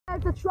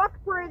It's a truck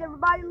parade,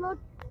 everybody look.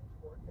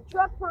 The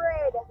truck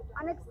parade.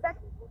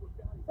 Unexpected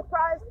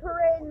surprise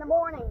parade in the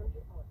morning.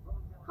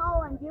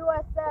 Holland,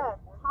 USF.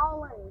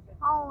 Holland,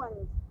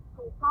 Holland,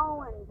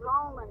 Holland,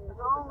 Holland,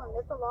 Holland.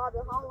 That's a lot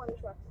of Holland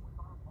trucks.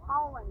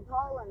 Holland,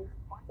 Holland.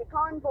 The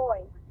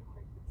convoy.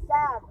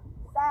 Sab,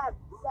 Sab,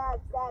 Sab,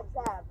 Sab,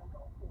 Sab.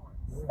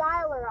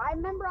 Styler. I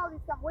remember all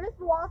these stuff. What if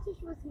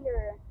Waltish was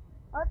here?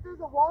 What if there's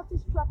a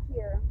Waltish truck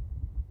here?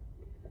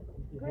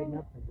 Heading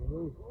up to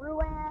Duluth.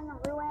 Rouen.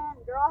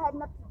 They're all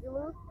heading up to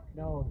Duluth?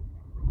 No,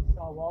 you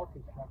saw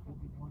Walter's truck.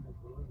 He'd be going to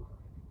Duluth.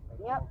 Like,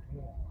 Yep.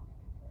 okay.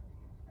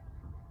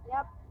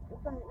 Yep.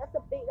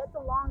 That's a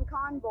long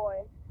convoy.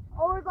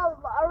 Oh,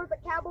 there's a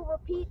cavalry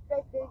repeat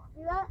right there.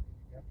 See that?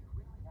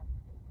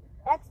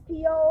 Yep.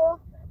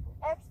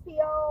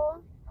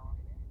 XPO,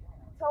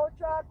 tow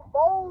truck,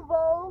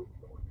 Volvo.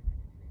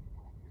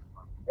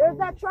 There's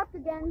that truck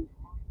again.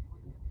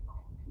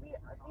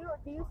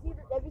 Do you see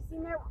that? Have you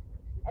seen that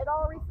at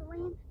all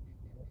recently?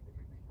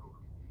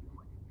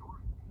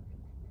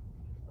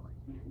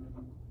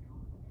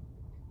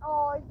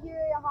 Oh, yeah,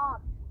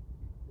 honk.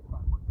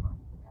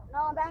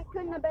 No, that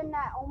couldn't have been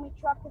that only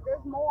truck, because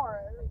there's more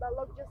that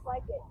look just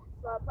like it.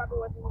 So it probably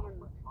wasn't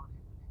him.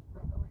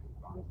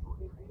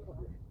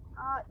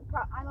 I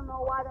don't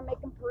know why they're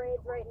making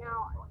parades right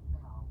now.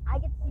 I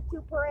get to see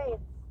two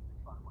parades.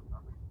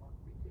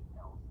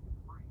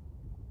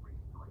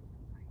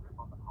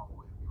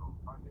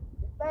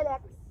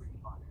 FedEx,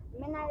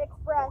 Midnight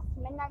Express,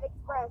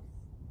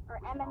 or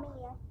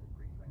MME.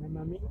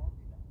 MME?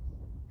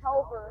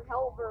 Helver.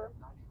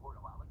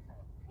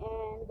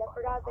 And I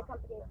forgot the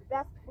company.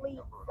 Best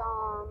Fleets,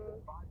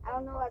 I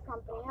don't know that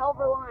company.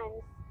 Helver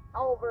Lines.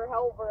 Helver.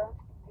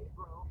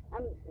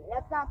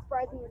 That's not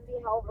surprising to see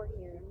Helver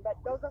here, but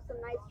those are some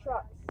nice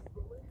trucks.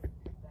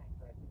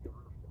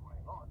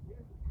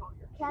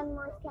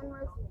 Kenworth,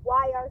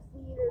 YRC.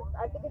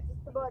 I think it's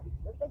just about to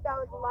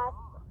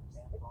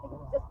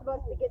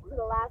get to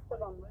the last of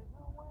them.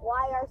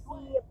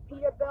 YRC,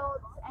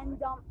 Peterbilt,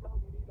 N-Dump,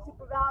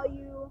 Super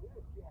Value,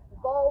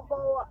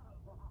 Volvo,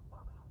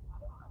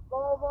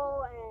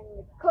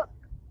 and Cook.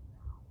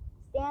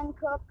 Stanley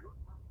Cook.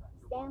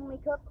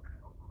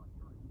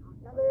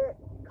 Another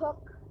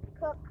Cook.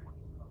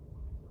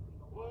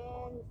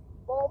 And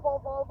Volvo.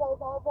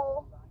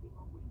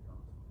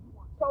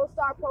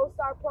 ProStar,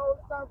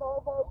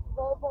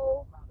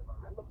 Volvo.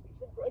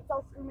 It's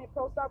all screaming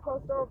ProStar,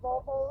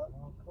 Volvo.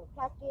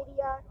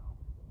 Cascadia,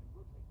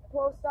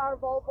 ProStar,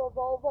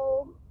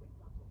 Volvo.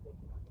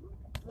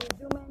 Let me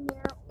zoom in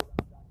here.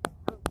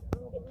 I'm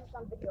getting this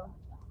on video.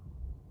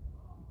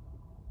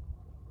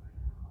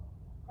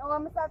 No, I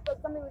must have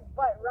somebody was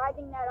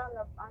riding that on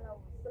the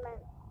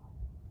cement.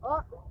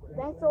 Well,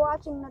 thanks for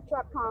watching the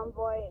truck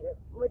convoy,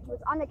 which was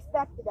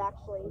unexpected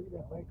actually.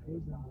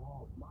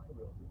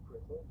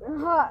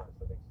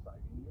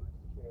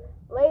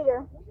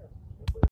 Later.